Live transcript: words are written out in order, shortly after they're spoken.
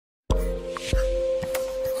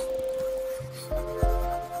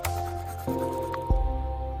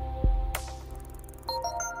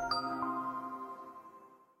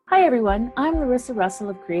Hi everyone, I'm Larissa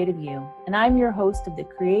Russell of Creative You, and I'm your host of the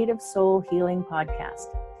Creative Soul Healing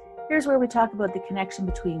Podcast. Here's where we talk about the connection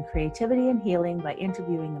between creativity and healing by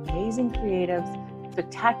interviewing amazing creatives,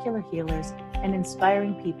 spectacular healers, and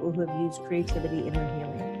inspiring people who have used creativity in their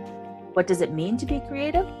healing. What does it mean to be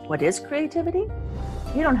creative? What is creativity?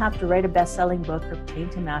 You don't have to write a best-selling book or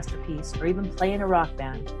paint a masterpiece or even play in a rock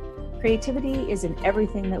band. Creativity is in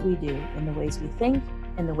everything that we do, in the ways we think,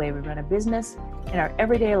 in the way we run a business. In our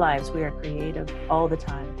everyday lives, we are creative all the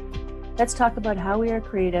time. Let's talk about how we are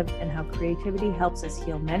creative and how creativity helps us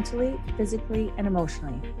heal mentally, physically, and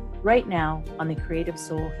emotionally, right now on the Creative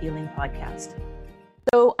Soul Healing Podcast.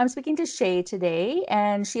 So I'm speaking to Shea today,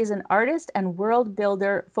 and she is an artist and world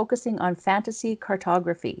builder focusing on fantasy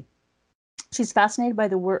cartography. She's fascinated by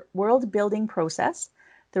the world building process,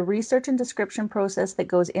 the research and description process that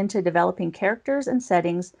goes into developing characters and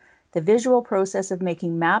settings, the visual process of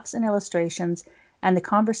making maps and illustrations, and the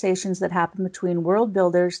conversations that happen between world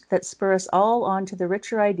builders that spur us all on to the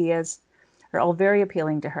richer ideas are all very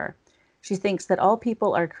appealing to her. She thinks that all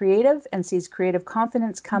people are creative and sees creative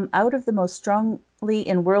confidence come out of the most strongly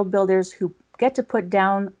in world builders who get to put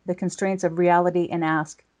down the constraints of reality and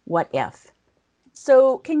ask, what if?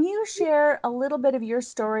 So can you share a little bit of your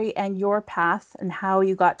story and your path and how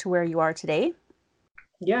you got to where you are today?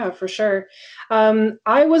 Yeah, for sure.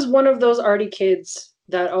 I was one of those arty kids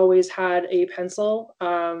that always had a pencil.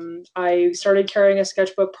 I started carrying a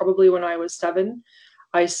sketchbook probably when I was 7.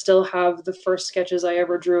 I still have the first sketches I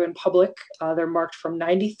ever drew in public. They're marked from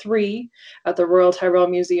 93 at the Royal Tyrrell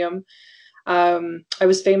Museum. I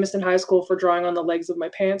was famous in high school for drawing on the legs of my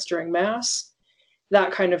pants during mass,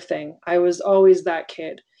 that kind of thing. I was always that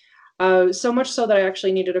kid. So much so that I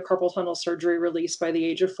actually needed a carpal tunnel surgery release by the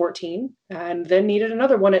age of 14, and then needed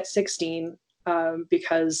another one at 16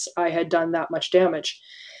 because I had done that much damage.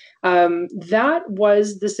 That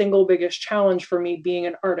was the single biggest challenge for me being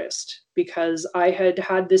an artist, because I had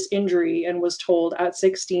had this injury and was told at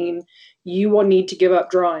 16, you will need to give up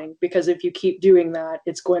drawing, because if you keep doing that,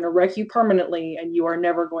 it's going to wreck you permanently and you are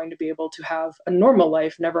never going to be able to have a normal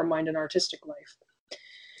life, never mind an artistic life.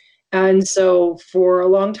 And so for a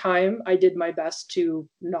long time, I did my best to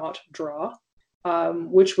not draw,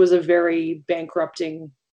 which was a very bankrupting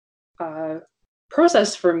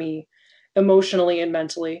process for me emotionally and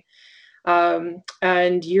mentally.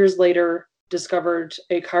 And years later, discovered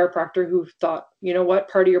a chiropractor who thought, you know what,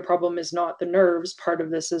 part of your problem is not the nerves. Part of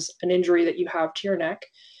this is an injury that you have to your neck.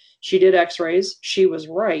 She did x-rays. She was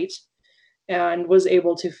right, and was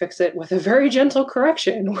able to fix it with a very gentle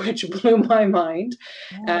correction, which blew my mind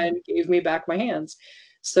and gave me back my hands.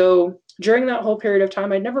 So during that whole period of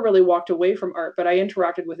time, I never really walked away from art, but I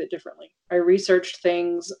interacted with it differently. I researched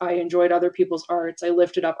things. I enjoyed other people's arts. I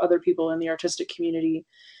lifted up other people in the artistic community.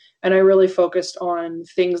 And I really focused on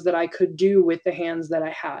things that I could do with the hands that I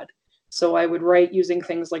had. So I would write using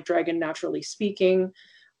things like Dragon Naturally Speaking.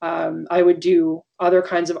 I would do other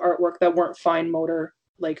kinds of artwork that weren't fine motor,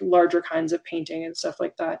 like larger kinds of painting and stuff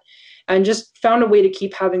like that, and just found a way to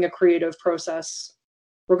keep having a creative process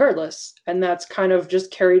regardless. And that's kind of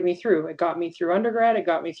just carried me through. It got me through undergrad. It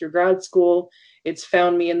got me through grad school. It's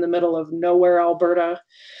found me in the middle of nowhere, Alberta,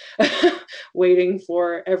 waiting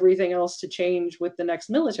for everything else to change with the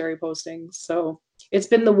next military posting. So it's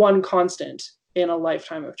been the one constant in a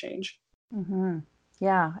lifetime of change. Mm-hmm.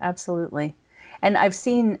 Yeah, absolutely. And I've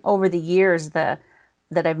seen over the years that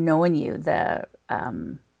I've known you, the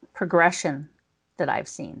progression that I've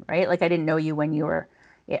seen, right? Like I didn't know you when you were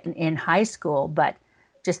in high school, but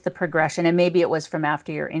just the progression, and maybe it was from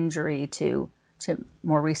after your injury to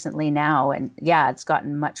more recently now. And yeah, it's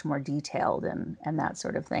gotten much more detailed and that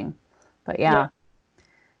sort of thing. But yeah.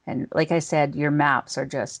 And like I said, your maps are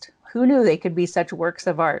just, who knew they could be such works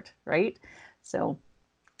of art, right? So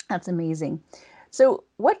that's amazing. So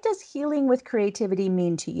what does healing with creativity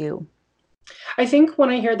mean to you? I think when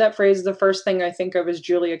I hear that phrase, the first thing I think of is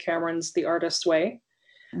Julia Cameron's The Artist's Way.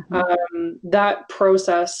 Mm-hmm. That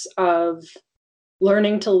process of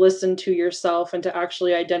learning to listen to yourself and to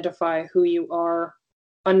actually identify who you are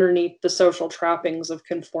underneath the social trappings of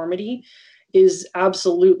conformity is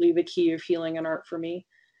absolutely the key of healing and art for me.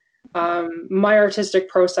 My artistic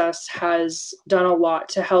process has done a lot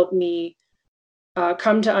to help me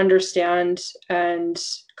come to understand and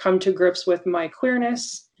come to grips with my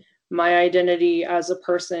queerness, my identity as a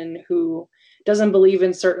person who doesn't believe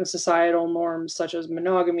in certain societal norms such as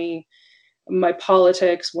monogamy, my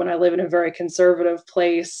politics. When I live in a very conservative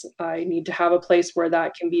place, I need to have a place where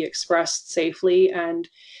that can be expressed safely and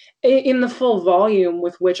in the full volume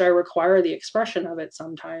with which I require the expression of it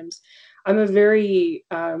sometimes. I'm a very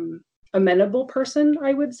amenable person,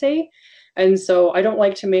 I would say. And so I don't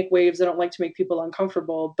like to make waves. I don't like to make people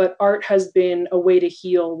uncomfortable, but art has been a way to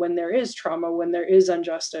heal when there is trauma, when there is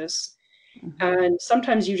injustice. Mm-hmm. And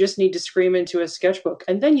sometimes you just need to scream into a sketchbook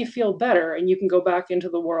and then you feel better and you can go back into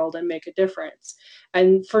the world and make a difference.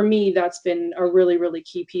 And for me, that's been a really, really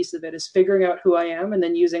key piece of it, is figuring out who I am and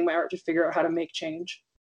then using my art to figure out how to make change.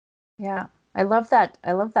 Yeah. I love that.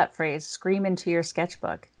 I love that phrase, scream into your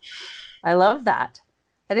sketchbook. I love that.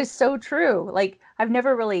 That is so true. Like, I've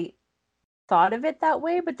never really thought of it that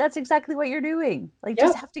way, but that's exactly what you're doing. Like, Yeah.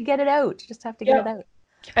 just have to get it out. Just have to get Yeah. it out.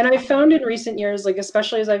 And I found in recent years, like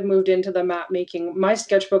especially as I've moved into the map making, my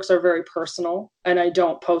sketchbooks are very personal and I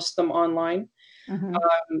don't post them online.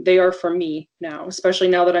 Mm-hmm. They are for me now, especially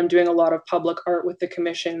now that I'm doing a lot of public art with the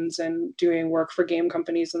commissions and doing work for game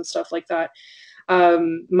companies and stuff like that.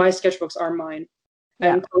 My sketchbooks are mine.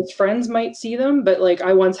 Yeah. And close friends might see them, but like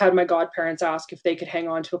I once had my godparents ask if they could hang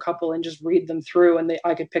on to a couple and just read them through, and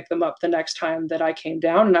I could pick them up the next time that I came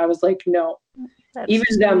down. And I was like, no. That's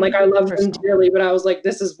Even them, like I too love them personal. dearly, but I was like,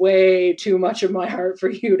 this is way too much of my heart for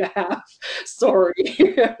you to have. Sorry.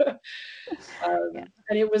 Yeah.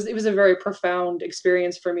 And it was a very profound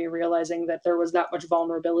experience for me, realizing that there was that much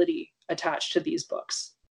vulnerability attached to these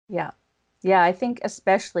books. Yeah. Yeah. I think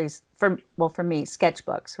especially for me,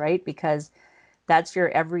 sketchbooks, right? Because that's your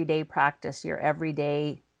everyday practice, your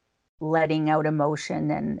everyday letting out emotion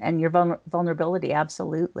and your vulnerability.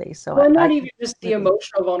 Absolutely. So Well, I not even just the completely,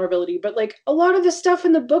 emotional vulnerability, but like a lot of the stuff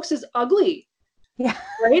in the books is ugly, yeah,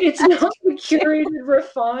 right? It's that's not the true too. curated,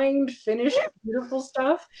 refined, finished, beautiful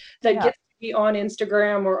stuff that Yeah. gets to be on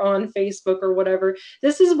Instagram or on Facebook or whatever.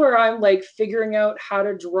 This is where I'm like figuring out how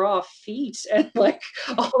to draw feet and like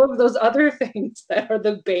all of those other things that are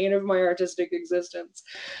the bane of my artistic existence.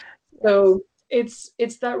 Yes. So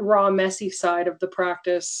it's that raw, messy side of the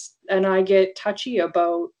practice, and I get touchy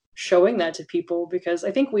about showing that to people because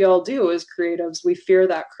I think we all do as creatives. We fear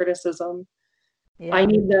that criticism. I Yeah.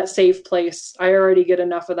 need that safe place. I already get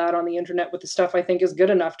enough of that on the internet with the stuff I think is good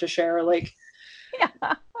enough to share. Like,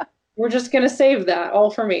 Yeah. we're just gonna save that all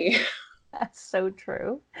for me. That's so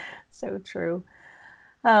true. So true.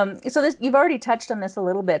 So this, you've already touched on this a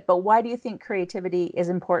little bit, but why do you think creativity is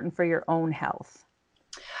important for your own health?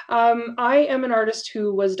 I am an artist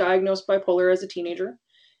who was diagnosed bipolar as a teenager,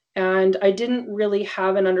 and I didn't really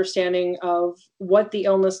have an understanding of what the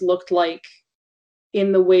illness looked like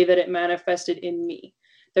in the way that it manifested in me.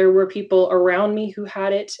 There were people around me who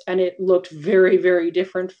had it, and it looked very, very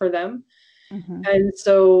different for them. Hmm. And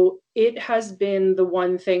so it has been the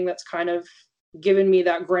one thing that's kind of given me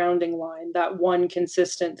that grounding line, that one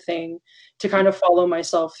consistent thing to kind of follow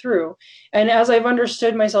myself through. And as I've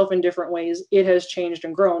understood myself in different ways, it has changed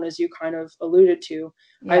and grown, as you kind of alluded to.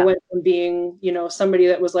 I Yeah. went from being, somebody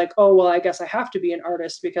that was like, oh, well, I guess I have to be an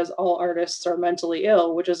artist because all artists are mentally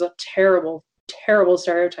ill, which is a terrible, terrible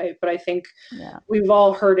stereotype. But I think Yeah. we've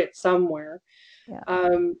all heard it somewhere, Yeah.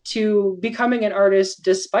 to becoming an artist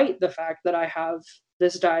despite the fact that I have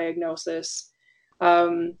this diagnosis.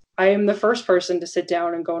 I am the first person to sit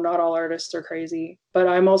down and go, not all artists are crazy, but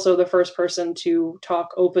I'm also the first person to talk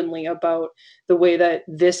openly about the way that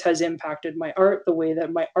this has impacted my art, the way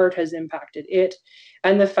that my art has impacted it,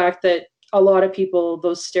 and the fact that a lot of people,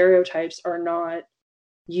 those stereotypes are not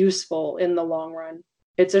useful in the long run.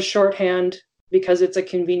 It's a shorthand because it's a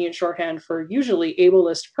convenient shorthand for usually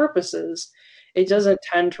ableist purposes. It doesn't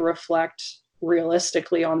tend to reflect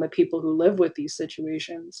realistically on the people who live with these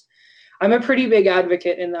situations. I'm a pretty big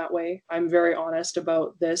advocate in that way. I'm very honest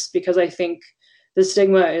about this because I think the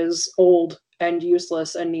stigma is old and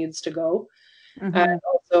useless and needs to go. And Hmm.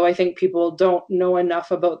 also, I think people don't know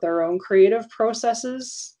enough about their own creative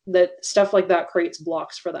processes that stuff like that creates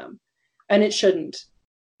blocks for them. And it shouldn't.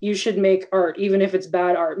 You should make art, even if it's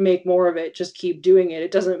bad art, make more of it. Just keep doing it.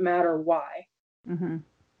 It doesn't matter why. Hmm.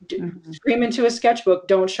 Hmm. Scream into a sketchbook,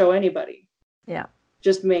 don't show anybody. Yeah.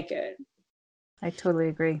 Just make it. I totally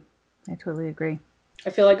agree. I totally agree. I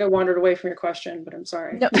feel like I wandered away from your question, but I'm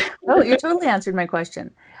sorry. No, oh, you totally answered my question.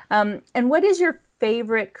 And what is your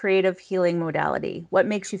favorite creative healing modality? What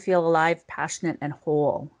makes you feel alive, passionate, and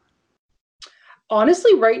whole?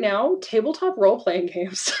 Honestly, right now, tabletop role-playing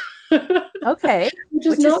games. Okay, Which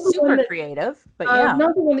is which is not the one super that creative, but yeah.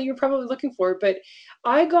 not the one that you're probably looking for, but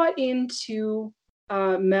I got into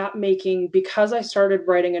map making because I started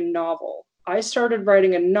writing a novel. I started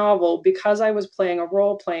writing a novel because I was playing a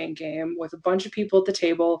role playing game with a bunch of people at the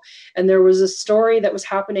table, and there was a story that was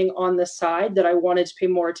happening on the side that I wanted to pay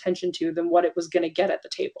more attention to than what it was going to get at the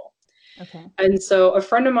table. Okay. And so a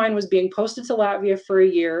friend of mine was being posted to Latvia for a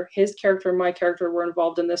year. His character and my character were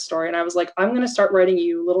involved in this story. And I was like, I'm going to start writing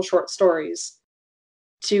you little short stories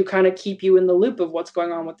to kind of keep you in the loop of what's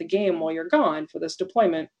going on with the game while you're gone for this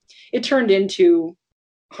deployment. It turned into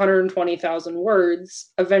 120,000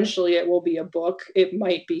 words. Eventually it will be a book. It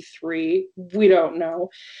might be 3. We don't know.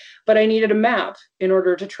 But I needed a map in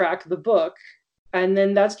order to track the book. And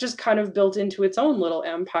then that's just kind of built into its own little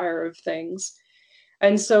empire of things.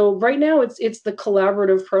 And so right now it's the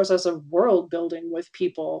collaborative process of world building with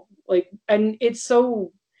people. Like, and it's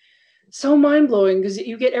so mind-blowing because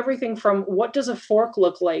you get everything from what does a fork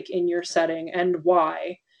look like in your setting and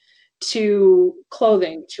why, to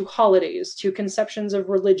clothing, to holidays, to conceptions of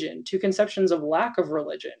religion, to conceptions of lack of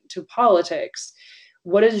religion, to politics.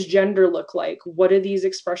 What does gender look like? What do these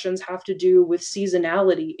expressions have to do with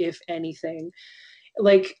seasonality, if anything?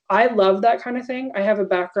 Like, I love that kind of thing. I have a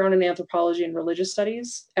background in anthropology and religious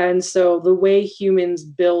studies. And so the way humans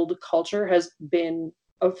build culture has been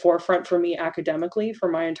a forefront for me academically for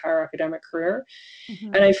my entire academic career.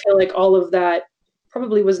 Mm-hmm. And I feel like all of that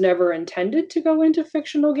probably was never intended to go into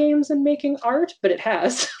fictional games and making art, but it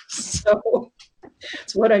has. So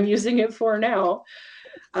it's what I'm using it for now.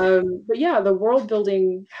 But yeah, the world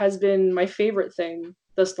building has been my favorite thing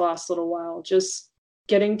this last little while. Just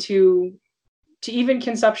getting to even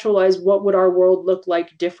conceptualize what would our world look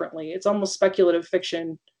like differently. It's almost speculative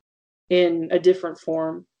fiction in a different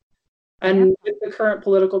form. And with the current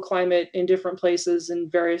political climate in different places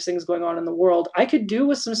and various things going on in the world, I could do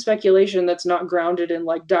with some speculation that's not grounded in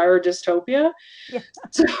like dire dystopia. Yeah.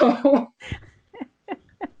 So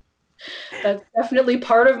that's definitely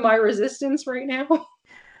part of my resistance right now.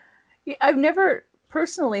 I've never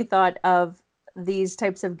personally thought of these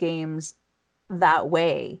types of games that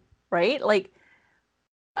way, right? Like,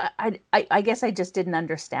 I guess I just didn't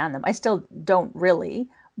understand them. I still don't really.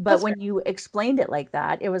 But that's when you explained it like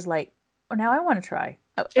that, it was like, oh, now I want to try.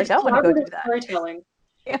 It's I want to go do that. Storytelling.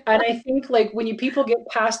 Yeah. And I think like when people get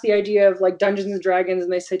past the idea of like Dungeons and Dragons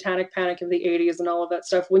and the satanic panic of the 80s and all of that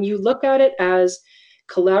stuff, when you look at it as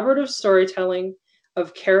collaborative storytelling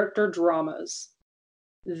of character dramas,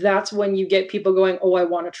 that's when you get people going, oh, I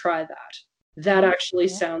want to try that. That actually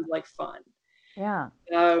sounds like fun. Yeah.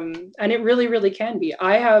 And it really, really can be.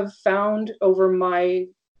 I have found over my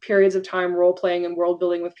periods of time role playing and world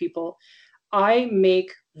building with people, I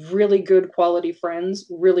make really good quality friends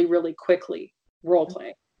really, really quickly role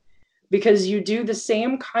playing, because you do the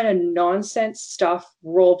same kind of nonsense stuff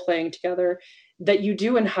role playing together that you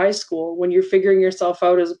do in high school when you're figuring yourself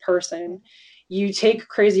out as a person. You take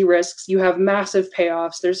crazy risks, you have massive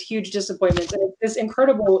payoffs, there's huge disappointments, and this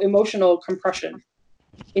incredible emotional compression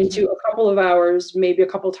into a couple of hours, maybe a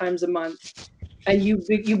couple times a month. And you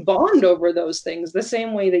bond over those things the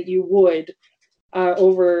same way that you would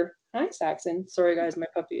over. Hi, Saxon. Sorry, guys, my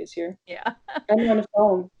puppy is here. Yeah. I'm on a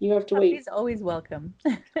phone. You have to wait. He's always welcome.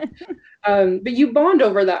 But you bond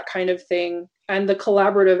over that kind of thing and the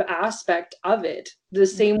collaborative aspect of it the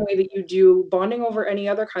same way that you do bonding over any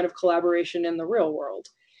other kind of collaboration in the real world.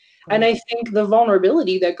 And I think the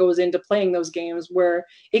vulnerability that goes into playing those games, where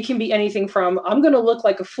it can be anything from I'm going to look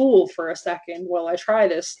like a fool for a second while I try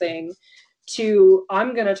this thing, to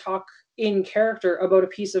I'm going to talk in character about a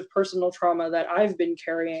piece of personal trauma that I've been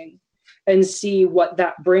carrying and see what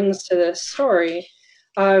that brings to this story.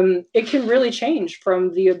 It can really change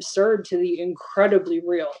from the absurd to the incredibly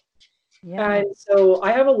real. Yeah. And so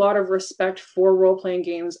I have a lot of respect for role-playing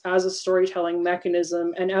games as a storytelling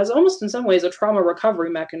mechanism and as almost in some ways a trauma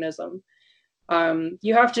recovery mechanism.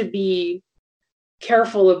 You have to be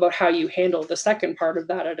careful about how you handle the second part of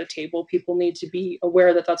that at a table. People need to be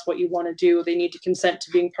aware that that's what you want to do. They need to consent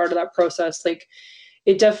to being part of that process. Like,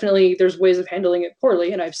 it definitely, there's ways of handling it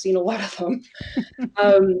poorly, and I've seen a lot of them.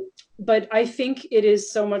 But I think it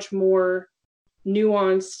is so much more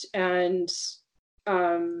nuanced and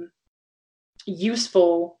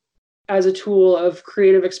useful as a tool of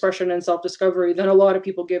creative expression and self-discovery than a lot of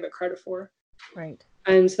people give it credit for. Right.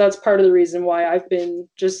 And so that's part of the reason why I've been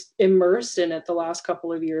just immersed in it the last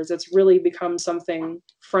couple of years. It's really become something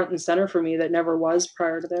front and center for me that never was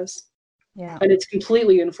prior to this. Yeah. And it's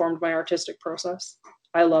completely informed my artistic process.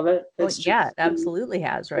 I love it. It's yeah, it absolutely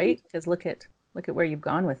has, right? Because look at where you've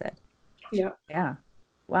gone with it. Yeah. Yeah.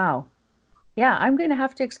 Wow. Yeah, I'm going to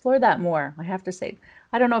have to explore that more. I have to say,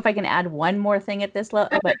 I don't know if I can add one more thing at this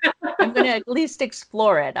level, but I'm going to at least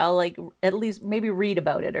explore it. I'll at least maybe read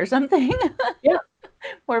about it or something. Yeah.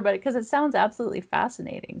 More about it, because it sounds absolutely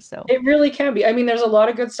fascinating. So it really can be. I mean, there's a lot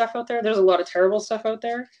of good stuff out there. There's a lot of terrible stuff out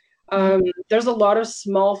there. There's a lot of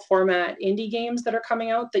small format indie games that are coming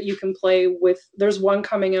out that you can play with. There's one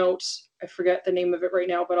coming out, I forget the name of it right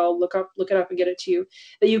now, but I'll look it up and get it to you,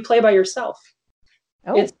 that you play by yourself.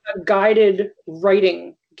 Oh. It's a guided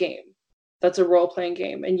writing game. That's a role-playing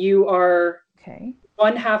game. And you are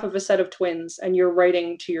one half of a set of twins and you're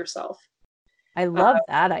writing to yourself. I love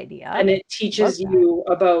that idea. And it teaches you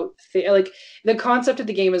about like the concept of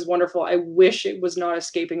the game is wonderful. I wish it was not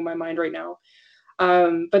escaping my mind right now.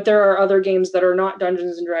 But there are other games that are not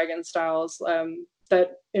Dungeons and Dragons styles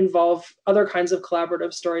that involve other kinds of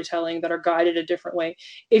collaborative storytelling that are guided a different way.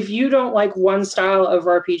 If you don't like one style of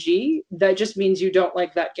RPG, that just means you don't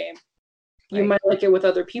like that game. You might like it with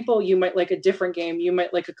other people. You might like a different game. You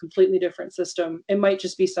might like a completely different system. It might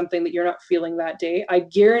just be something that you're not feeling that day. I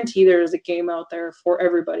guarantee there is a game out there for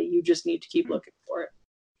everybody. You just need to keep looking for it.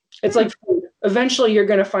 It's like food. Eventually you're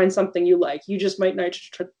going to find something you like. You just might need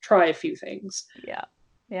to try a few things. Yeah.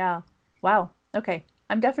 Yeah. Wow. Okay.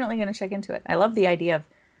 I'm definitely going to check into it. I love the idea of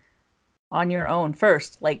on your own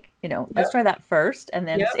first. Like, let's try that first and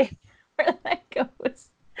then see where that goes.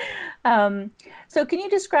 So can you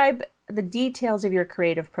describe the details of your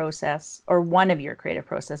creative process, or one of your creative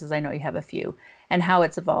processes? I know you have a few, and how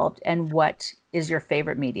it's evolved, and what is your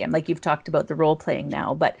favorite medium? Like you've talked about the role playing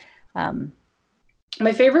now, but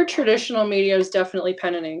my favorite traditional media is definitely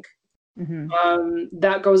pen and ink.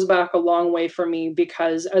 That goes back a long way for me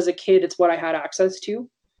because as a kid, it's what I had access to.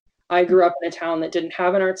 I grew up in a town that didn't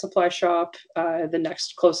have an art supply shop. The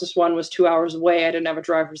next closest one was 2 hours away. I didn't have a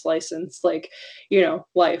driver's license,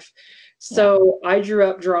 life. So I grew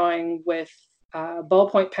up drawing with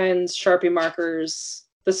ballpoint pens, Sharpie markers,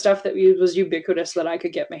 the stuff that was ubiquitous that I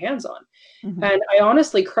could get my hands on. And I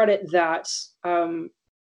honestly credit that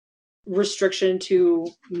restriction to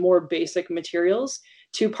more basic materials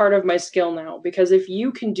to part of my skill now, because if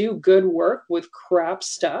you can do good work with crap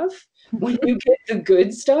stuff, when you get the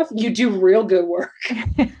good stuff, you do real good work.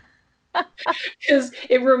 Because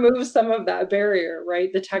it removes some of that barrier,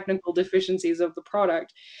 right? The technical deficiencies of the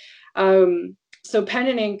product. So pen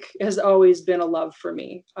and ink has always been a love for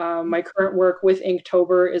me. My current work with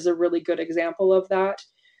Inktober is a really good example of that,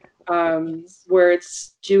 where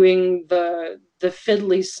it's doing the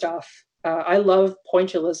fiddly stuff. I love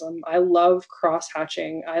pointillism. I love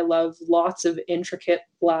cross-hatching. I love lots of intricate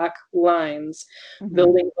black lines,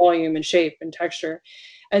 building volume and shape and texture.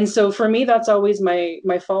 And so for me, that's always my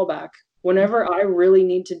fallback. Whenever I really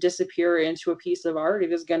need to disappear into a piece of art,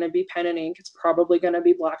 it is going to be pen and ink. It's probably going to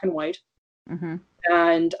be black and white.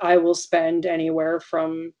 And I will spend anywhere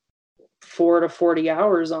from 4 to 40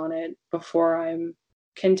 hours on it before I'm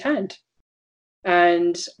content.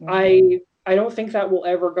 And I don't think that will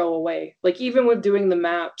ever go away. Like even with doing the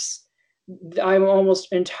maps, I'm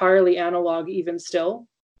almost entirely analog even still.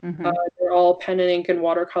 They're all pen and ink and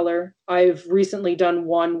watercolor. I've recently done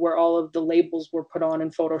one where all of the labels were put on in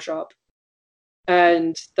Photoshop.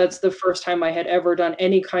 And that's the first time I had ever done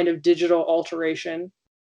any kind of digital alteration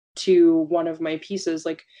to one of my pieces.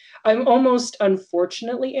 Like I'm almost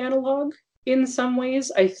unfortunately analog in some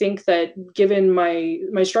ways. I think that given my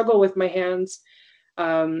struggle with my hands,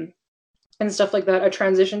 and stuff like that, a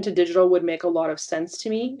transition to digital would make a lot of sense to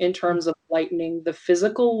me in terms of lightening the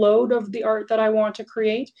physical load of the art that I want to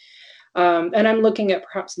create. And I'm looking at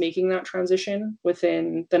perhaps making that transition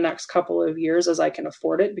within the next couple of years as I can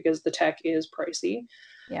afford it, because the tech is pricey.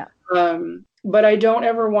 But I don't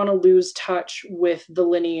ever want to lose touch with the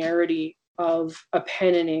linearity of a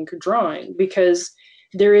pen and ink drawing, because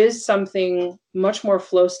there is something much more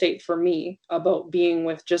flow state for me about being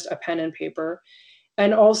with just a pen and paper.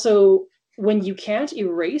 And also, when you can't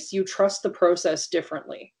erase, you trust the process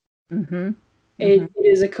differently. It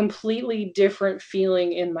is a completely different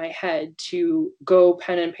feeling in my head to go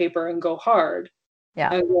pen and paper and go hard.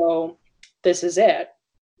 And go, this is it.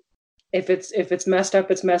 If it's messed up,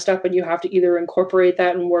 it's messed up, and you have to either incorporate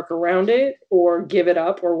that and work around it or give it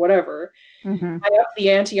up or whatever. I upped the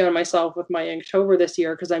ante on myself with my Inktober this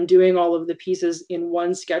year because I'm doing all of the pieces in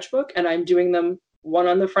one sketchbook, and I'm doing them one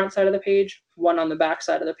on the front side of the page, one on the back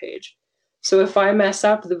side of the page. So if I mess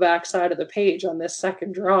up the back side of the page on this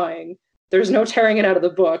second drawing, there's no tearing it out of the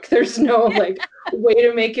book. There's no way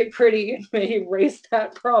to make it pretty and erase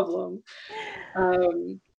that problem.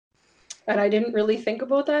 And I didn't really think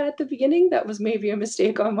about that at the beginning. That was maybe a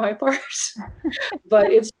mistake on my part.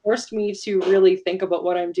 But it's forced me to really think about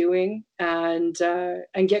what I'm doing and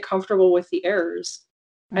get comfortable with the errors.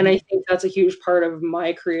 And I think that's a huge part of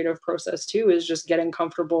my creative process too, is just getting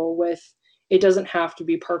comfortable with it doesn't have to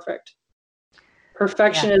be perfect.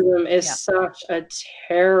 Perfectionism is such a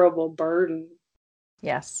terrible burden.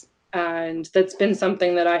 And that's been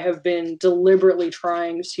something that I have been deliberately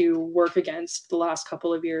trying to work against the last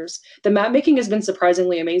couple of years. The map making has been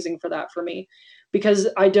surprisingly amazing for that for me, because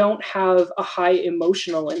I don't have a high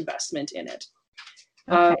emotional investment in it.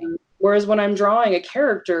 Whereas when I'm drawing a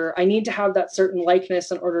character, I need to have that certain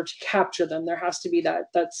likeness in order to capture them. There has to be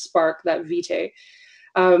that spark, that vitae.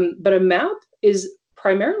 But a map is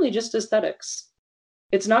primarily just aesthetics.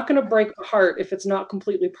 It's not going to break the heart if it's not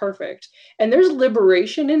completely perfect. And there's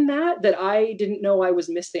liberation in that that I didn't know I was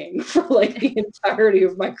missing for like the entirety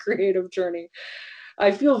of my creative journey.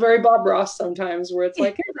 I feel very Bob Ross sometimes where it's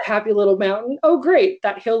like, here's a happy little mountain. Oh, great.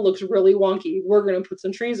 That hill looks really wonky. We're going to put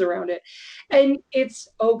some trees around it. And it's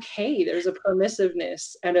okay. There's a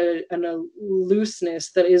permissiveness and a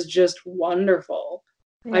looseness that is just wonderful.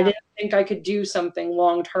 Yeah. I didn't think I could do something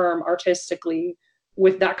long-term artistically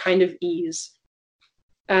with that kind of ease.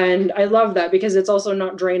 And I love that because it's also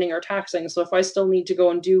not draining or taxing. So if I still need to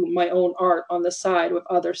go and do my own art on the side with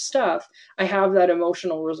other stuff, I have that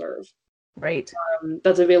emotional reserve. Right.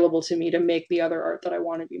 That's available to me to make the other art that I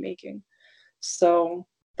want to be making. So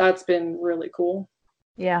that's been really cool.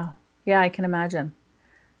 Yeah. Yeah, I can imagine.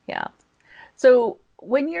 Yeah. So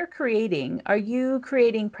when you're creating, are you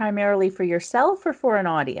creating primarily for yourself or for an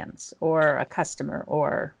audience or a customer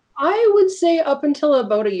or? I would say up until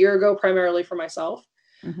about a year ago, primarily for myself.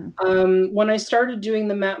 Mm-hmm. When I started doing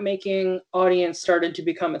the map making, audience started to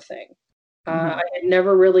become a thing. Mm-hmm. I had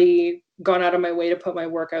never really gone out of my way to put my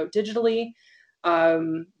work out digitally.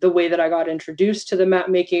 The way that I got introduced to the map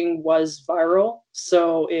making was viral.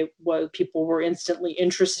 So it was, people were instantly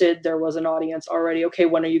interested. There was an audience already. Okay,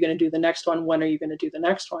 when are you going to do the next one? When are you going to do the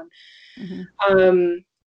next one? Mm-hmm.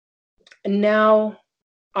 And now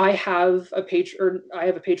I have a page, or I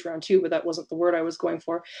have a Patreon too, but that wasn't the word I was going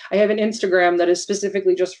for. I have an Instagram that is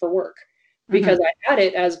specifically just for work because I had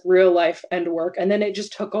it as real life and work. And then it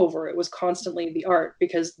just took over. It was constantly the art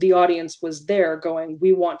because the audience was there going,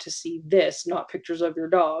 we want to see this, not pictures of your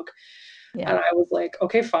dog. Yeah. And I was like,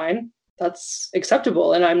 okay, fine. That's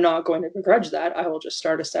acceptable. And I'm not going to begrudge that. I will just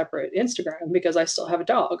start a separate Instagram because I still have a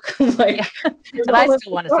dog. Like, yeah. But I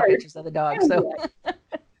still want to see pictures of the dog. So.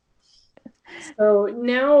 So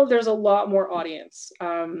now there's a lot more audience.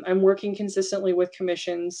 I'm working consistently with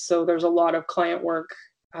commissions. So there's a lot of client work,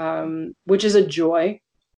 which is a joy.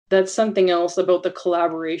 That's something else about the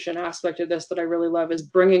collaboration aspect of this that I really love is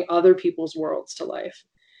bringing other people's worlds to life.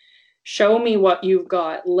 Show me what you've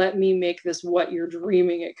got. Let me make this what you're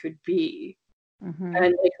dreaming it could be. Mm-hmm.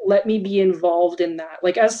 And like, let me be involved in that.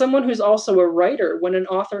 Like as someone who's also a writer, when an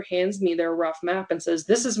author hands me their rough map and says,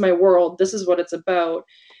 this is my world, this is what it's about,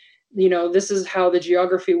 you know, this is how the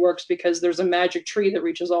geography works because there's a magic tree that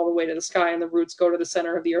reaches all the way to the sky and the roots go to the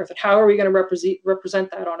center of the earth. And how are we going to represent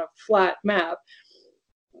that on a flat map?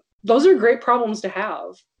 Those are great problems to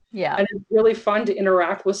have. Yeah. And it's really fun to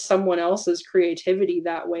interact with someone else's creativity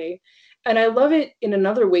that way. And I love it in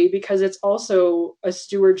another way because it's also a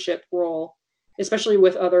stewardship role, especially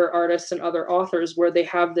with other artists and other authors where they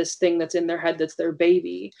have this thing that's in their head that's their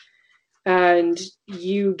baby. And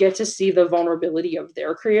you get to see the vulnerability of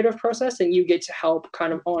their creative process and you get to help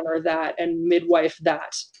kind of honor that and midwife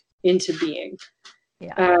that into being.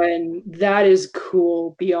 Yeah. And that is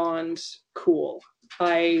cool beyond cool.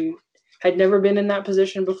 I had never been in that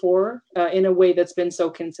position before in a way that's been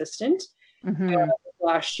so consistent. Mm-hmm.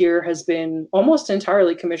 Last year has been almost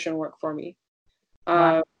entirely commission work for me.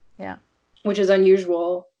 Wow. Yeah. Which is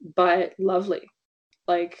unusual, but lovely.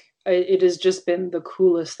 Like it has just been the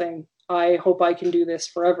coolest thing. I hope I can do this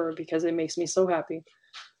forever because it makes me so happy.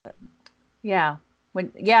 Yeah.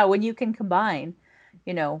 When you can combine,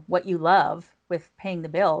 you know, what you love with paying the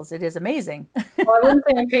bills, it is amazing. Well, I wouldn't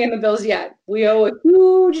say I'm paying the bills yet. We owe a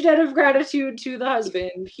huge debt of gratitude to the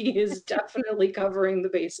husband. He is definitely covering the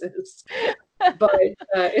bases. But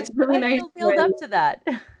it's really nice. Build up to that.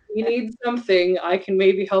 You need something, I can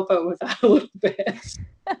maybe help out with that a little bit.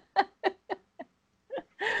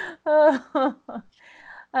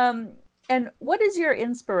 And what is your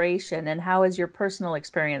inspiration and how has your personal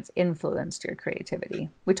experience influenced your creativity?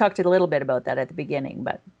 We talked a little bit about that at the beginning,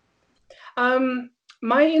 but.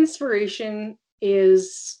 My inspiration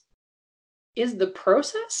is the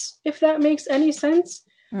process, if that makes any sense.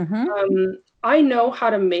 Mm-hmm. I know how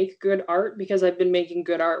to make good art because I've been making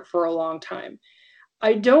good art for a long time.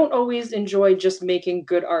 I don't always enjoy just making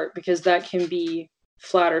good art because that can be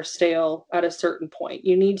flat or stale at a certain point.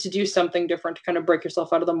 You need to do something different to kind of break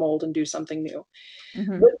yourself out of the mold and do something new.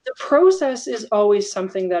 Mm-hmm. But the process is always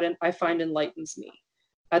something that I find enlightens me,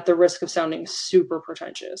 at the risk of sounding super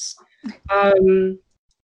pretentious.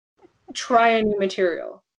 Try a new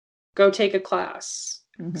material. Go take a class.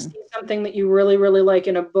 Mm-hmm. See something that you really, really like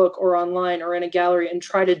in a book or online or in a gallery and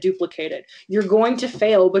try to duplicate it. You're going to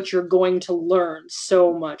fail, but you're going to learn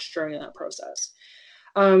so much during that process.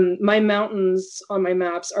 My mountains on my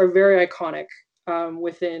maps are very iconic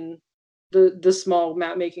within the small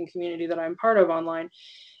map making community that I'm part of online.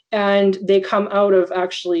 And they come out of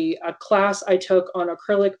actually a class I took on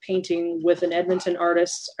acrylic painting with an Edmonton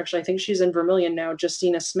artist. Actually, I think she's in Vermilion now,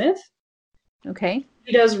 Justina Smith. Okay.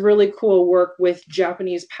 She does really cool work with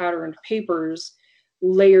Japanese patterned papers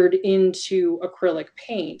layered into acrylic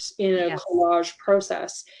paint in a Yes. collage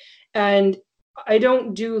process. And I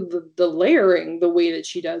don't do the layering the way that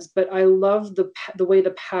she does, but I love the way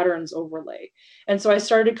the patterns overlay. And so I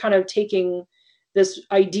started kind of taking this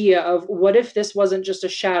idea of, what if this wasn't just a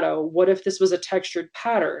shadow? What if this was a textured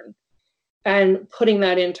pattern? And putting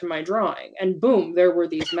that into my drawing. And boom, there were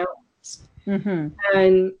these mountains. Mm-hmm.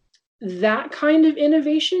 And that kind of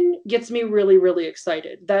innovation gets me really, really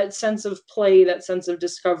excited. That sense of play, that sense of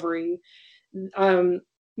discovery.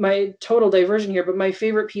 My total diversion here, but my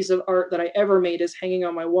favorite piece of art that I ever made is hanging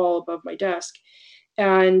on my wall above my desk.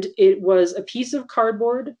 And it was a piece of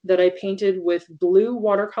cardboard that I painted with blue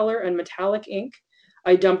watercolor and metallic ink.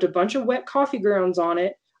 I dumped a bunch of wet coffee grounds on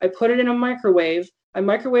it. I put it in a microwave. I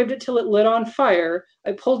microwaved it till it lit on fire.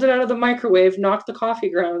 I pulled it out of the microwave, knocked the coffee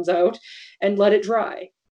grounds out, and let it dry.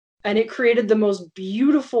 And it created the most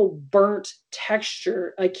beautiful burnt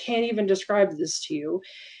texture. I can't even describe this to you.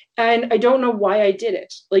 And I don't know why I did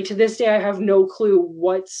it. Like, to this day, I have no clue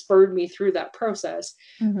what spurred me through that process.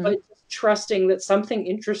 Mm-hmm. But trusting that something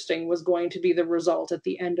interesting was going to be the result at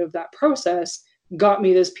the end of that process got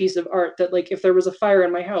me this piece of art that, like, if there was a fire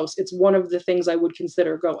in my house, it's one of the things I would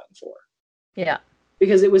consider going for. Yeah.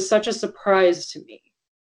 Because it was such a surprise to me.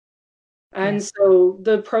 And so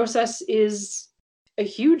the process is a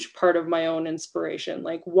huge part of my own inspiration.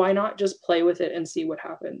 Like, why not just play with it and see what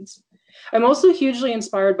happens? I'm also hugely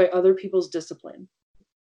inspired by other people's discipline.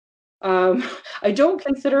 I don't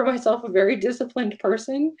consider myself a very disciplined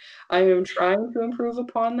person. I am trying to improve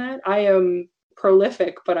upon that. I am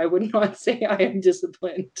prolific, but I would not say I am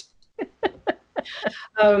disciplined.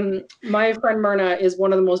 My friend Myrna is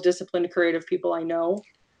one of the most disciplined creative people I know.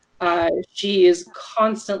 She is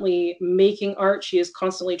constantly making art. She is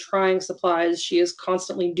constantly trying supplies. She is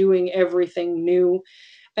constantly doing everything new.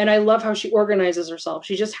 And I love how she organizes herself.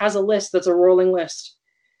 She just has a list that's a rolling list.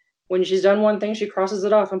 When she's done one thing, she crosses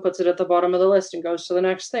it off and puts it at the bottom of the list and goes to the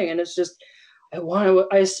next thing. And it's just, I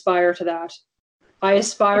aspire to that. I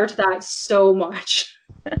aspire to that so much.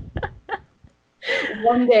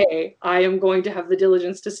 One day I am going to have the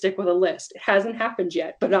diligence to stick with a list. It hasn't happened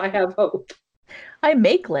yet, but I have hope. I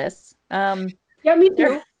make lists. Yeah, me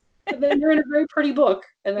too. And then they're in a very pretty book,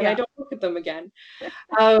 and then Yeah. I don't look at them again.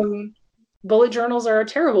 Bullet journals are a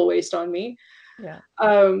terrible waste on me. Yeah.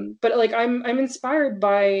 But like, I'm inspired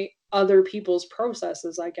by other people's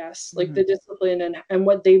processes, I guess, like the discipline and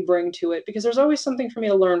what they bring to it, because there's always something for me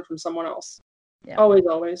to learn from someone else. Yeah.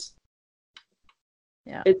 Always.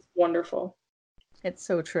 Yeah. It's wonderful. It's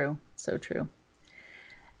so true. So true.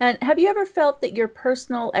 And have you ever felt that your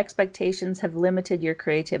personal expectations have limited your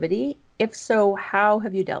creativity? If so, how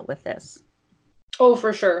have you dealt with this? Oh,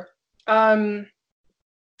 for sure.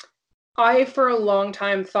 I, for a long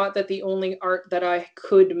time, thought that the only art that I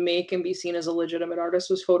could make and be seen as a legitimate artist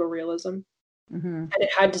was photorealism. Mm-hmm. And it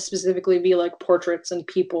had to specifically be like portraits and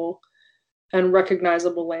people and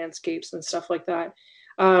recognizable landscapes and stuff like that.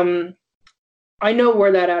 I know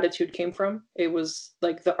where that attitude came from. It was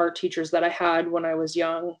like the art teachers that I had when I was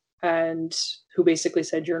young, and who basically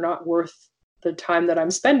said, you're not worth the time that I'm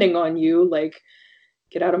spending on you. Like,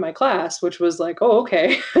 get out of my class, which was like, oh,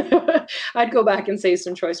 okay. I'd go back and say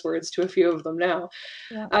some choice words to a few of them now.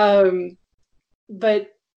 Yeah. But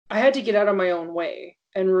I had to get out of my own way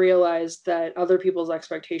and realize that other people's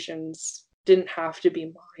expectations didn't have to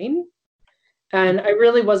be mine. And I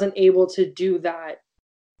really wasn't able to do that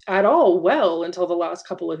at all well until the last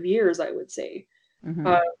couple of years, I would say.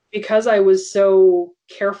 Mm-hmm. Because I was so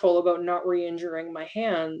careful about not re-injuring my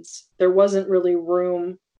hands, there wasn't really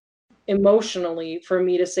room emotionally for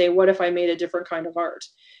me to say, what if I made a different kind of art?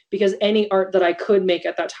 Because any art that I could make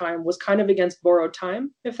at that time was kind of against borrowed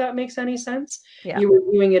time, if that makes any sense. Yeah. You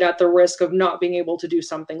were doing it at the risk of not being able to do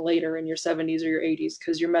something later in your 70s or your 80s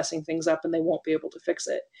because you're messing things up and they won't be able to fix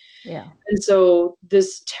it. Yeah. And so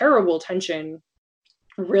this terrible tension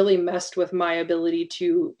really messed with my ability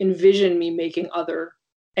to envision me making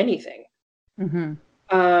anything.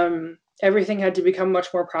 Mm-hmm. Everything had to become much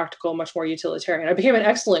more practical, much more utilitarian. I became an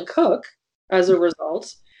excellent cook as a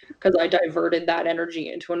result, because I diverted that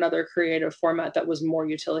energy into another creative format that was more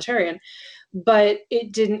utilitarian, but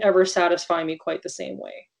it didn't ever satisfy me quite the same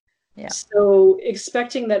way. Yeah. So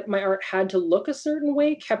expecting that my art had to look a certain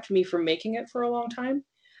way kept me from making it for a long time.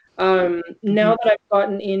 Now that I've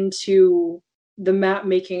gotten into the map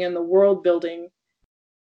making and the world building,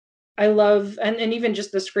 I love, and even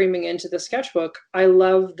just the screaming into the sketchbook, I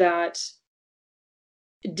love that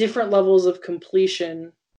different levels of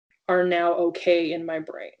completion are now okay in my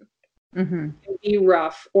brain. Mm-hmm. It can be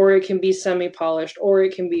rough, or it can be semi-polished, or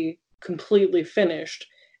it can be completely finished.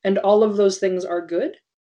 And all of those things are good.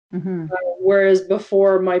 Mm-hmm. Whereas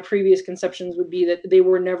before, my previous conceptions would be that they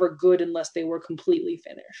were never good unless they were completely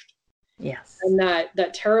finished. Yes. And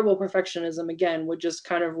that terrible perfectionism, again, would just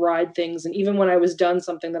kind of ride things. And even when I was done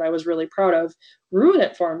something that I was really proud of, ruin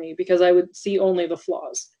it for me because I would see only the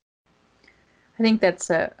flaws. I think that's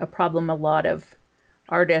a problem a lot of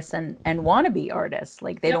artists and wannabe artists,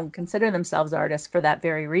 like they don't consider themselves artists for that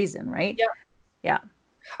very reason, right? Yeah.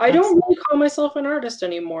 I don't really call myself an artist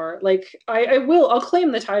anymore. Like I'll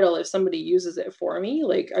claim the title if somebody uses it for me.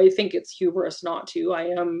 Like I think it's hubris not to. I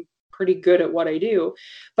am pretty good at what I do,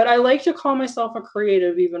 but I like to call myself a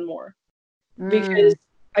creative even more because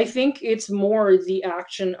I think it's more the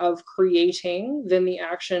action of creating than the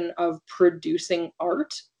action of producing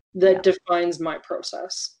art that defines my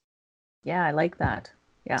process. Yeah, I like that.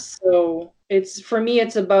 Yeah. So for me,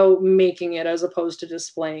 it's about making it as opposed to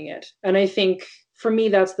displaying it. And I think for me,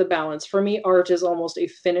 that's the balance. For me, art is almost a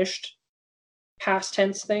finished past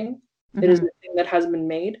tense thing. It is a thing that has been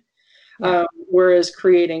made. Whereas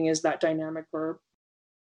creating is that dynamic verb.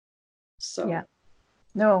 So yeah.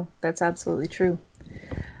 No, that's absolutely true.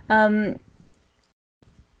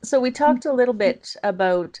 So we talked a little bit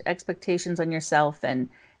about expectations on yourself and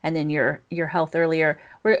then your health earlier.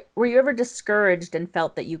 Were you ever discouraged and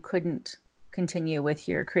felt that you couldn't continue with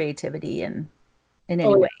your creativity in any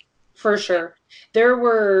way? For sure. There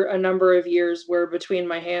were a number of years where between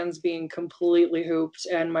my hands being completely hooped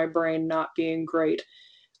and my brain not being great,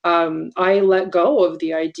 I let go of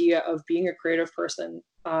the idea of being a creative person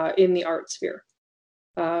in the art sphere.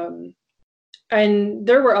 And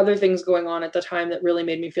there were other things going on at the time that really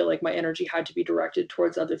made me feel like my energy had to be directed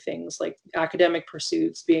towards other things like academic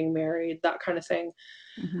pursuits, being married, that kind of thing.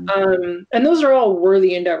 And those are all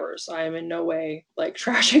worthy endeavors. I am in no way like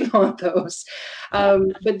trashing on those.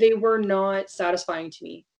 But they were not satisfying to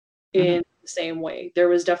me in the same way. There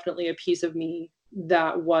was definitely a piece of me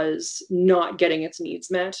that was not getting its needs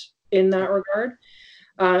met in that regard.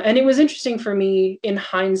 And it was interesting for me in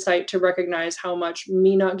hindsight to recognize how much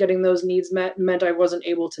me not getting those needs met meant I wasn't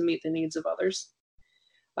able to meet the needs of others.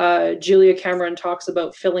 Julia Cameron talks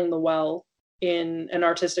about filling the well in an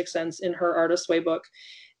artistic sense in her Artist's Way book.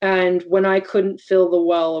 And when I couldn't fill the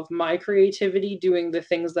well of my creativity doing the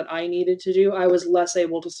things that I needed to do, I was less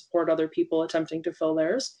able to support other people attempting to fill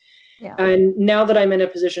theirs. Yeah. And now that I'm in a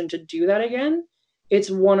position to do that again,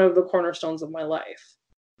 it's one of the cornerstones of my life.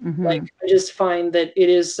 Like, I just find that it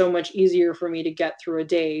is so much easier for me to get through a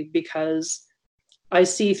day because I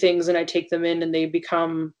see things and I take them in and they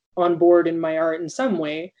become on board in my art in some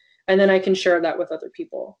way. And then I can share that with other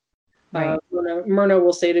people. Right. Myrna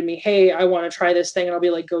will say to me, hey, I want to try this thing. And I'll be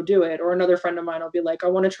like, go do it. Or another friend of mine will be like, I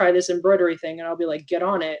want to try this embroidery thing. And I'll be like, get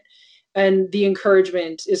on it. And the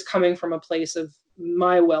encouragement is coming from a place of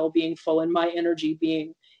my well being full and my energy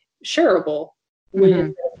being shareable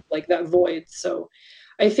with like that void. So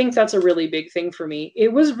I think that's a really big thing for me.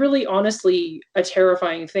 It was really honestly a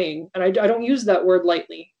terrifying thing. And I don't use that word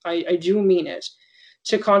lightly. I do mean it,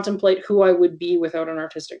 to contemplate who I would be without an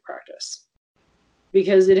artistic practice.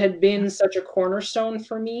 Because it had been such a cornerstone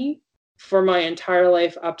for me for my entire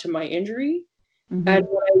life up to my injury. And when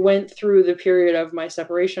I went through the period of my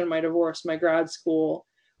separation, my divorce, my grad school,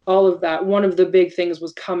 all of that, one of the big things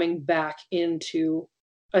was coming back into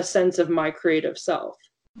a sense of my creative self.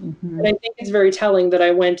 And I think it's very telling that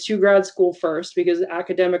I went to grad school first because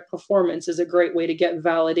academic performance is a great way to get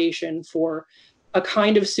validation for a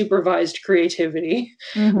kind of supervised creativity,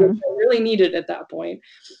 which I really needed at that point.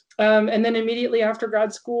 And then immediately after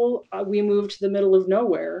grad school, we moved to the middle of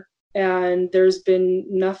nowhere. And there's been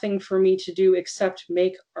nothing for me to do except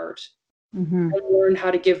make art and learn how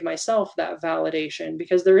to give myself that validation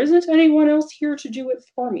because there isn't anyone else here to do it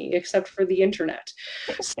for me except for the internet.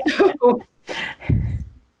 So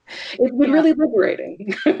it's been really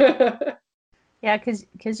liberating. Yeah,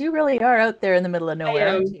 because you really are out there in the middle of nowhere,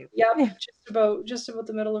 aren't you? Yeah, just about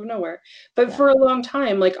the middle of nowhere. But for a long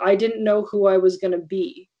time, like I didn't know who I was going to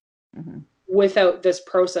be without this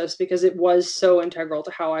process because it was so integral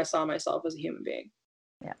to how I saw myself as a human being.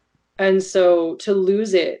 Yeah. And so to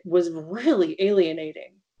lose it was really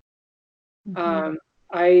alienating.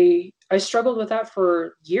 I struggled with that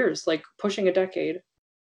for years, like pushing a decade.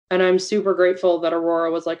 And I'm super grateful that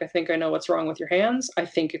Aurora was like, I think I know what's wrong with your hands. I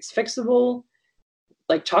think it's fixable.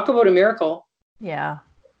 Like, talk about a miracle. Yeah.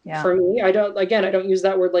 Yeah. For me, I don't use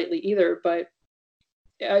that word lightly either, but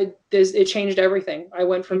it changed everything. I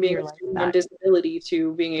went from being a student on disability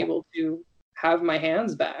to being able to have my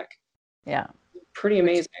hands back. Yeah. pretty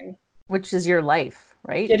amazing. Which is your life,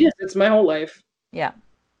 right? It is. It's my whole life. Yeah.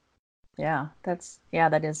 Yeah.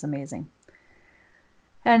 That is amazing.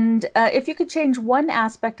 And if you could change one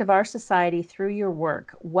aspect of our society through your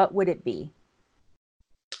work, what would it be?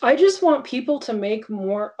 I just want people to make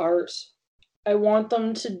more art. I want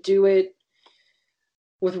them to do it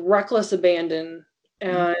with reckless abandon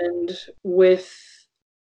and with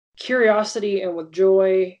curiosity and with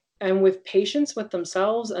joy and with patience with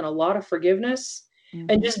themselves and a lot of forgiveness,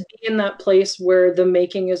 and just be in that place where the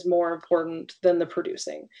making is more important than the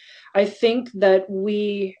producing. I think that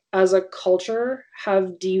we as a culture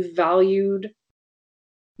have devalued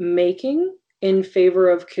making in favor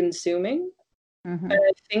of consuming. And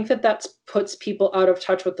I think that that puts people out of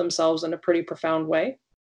touch with themselves in a pretty profound way.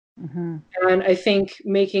 And I think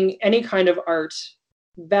making any kind of art,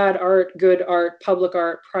 bad art, good art, public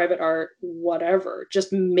art, private art, whatever,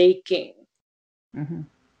 just making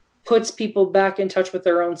puts people back in touch with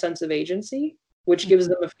their own sense of agency, which gives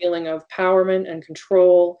them a feeling of empowerment and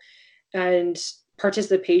control and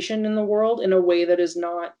participation in the world in a way that is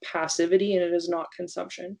not passivity and it is not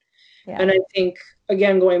consumption. And I think,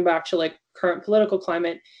 again, going back to like current political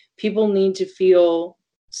climate, people need to feel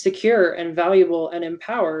secure and valuable and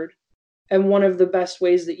empowered. And one of the best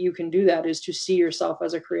ways that you can do that is to see yourself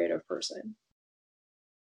as a creative person.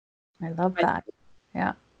 I love that.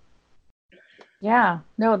 Yeah. Yeah.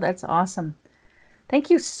 No, that's awesome. Thank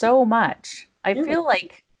you so much. I feel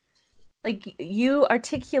like you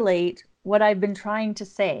articulate what I've been trying to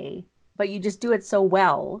say, but you just do it so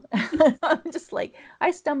well. I'm just like,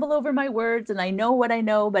 I stumble over my words and I know what I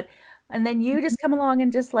know, and then you just come along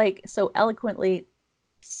and just like so eloquently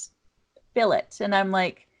spill it. And I'm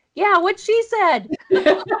like, yeah, what she said.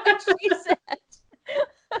 What she said.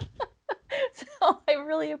 So I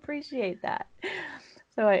really appreciate that.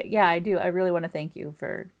 So I do. I really want to thank you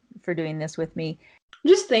for doing this with me.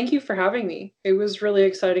 Just thank you for having me. It was really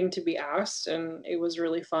exciting to be asked, and it was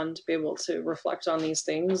really fun to be able to reflect on these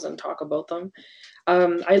things and talk about them.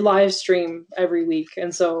 I live stream every week,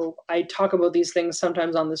 and so I talk about these things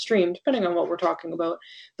sometimes on the stream, depending on what we're talking about.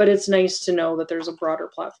 But it's nice to know that there's a broader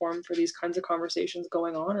platform for these kinds of conversations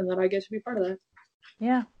going on, and that I get to be part of that.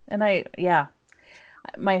 Yeah, and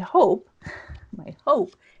my hope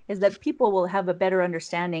is that people will have a better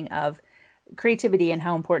understanding of creativity and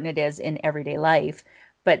how important it is in everyday life,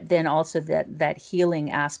 but then also that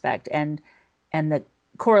healing aspect and the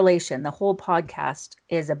correlation. The whole podcast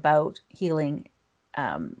is about healing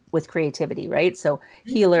with creativity, right? So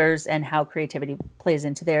healers and how creativity plays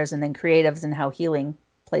into theirs, and then creatives and how healing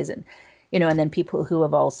plays in, and then people who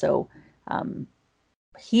have also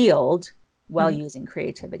healed while using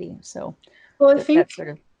creativity. So, well, I think that's sort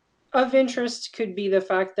of interest could be the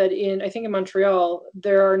fact that I think in Montreal,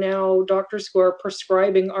 there are now doctors who are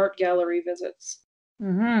prescribing art gallery visits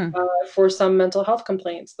for some mental health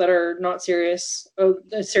complaints that are not serious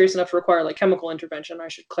enough to require like chemical intervention. I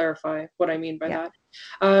should clarify what I mean by that.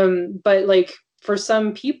 But like for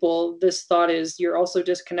some people, this thought is you're also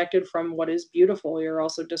disconnected from what is beautiful. You're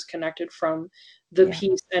also disconnected from the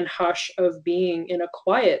peace and hush of being in a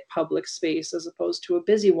quiet public space as opposed to a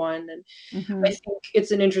busy one. And I think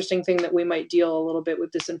it's an interesting thing that we might deal a little bit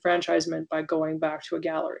with disenfranchisement by going back to a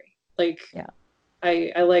gallery. Like,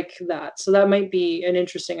 I like that. So that might be an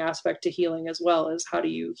interesting aspect to healing as well, as how do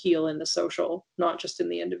you heal in the social, not just in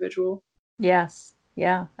the individual. Yes.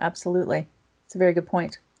 Yeah, absolutely. It's a very good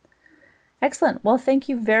point. Excellent. Well, thank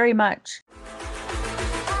you very much.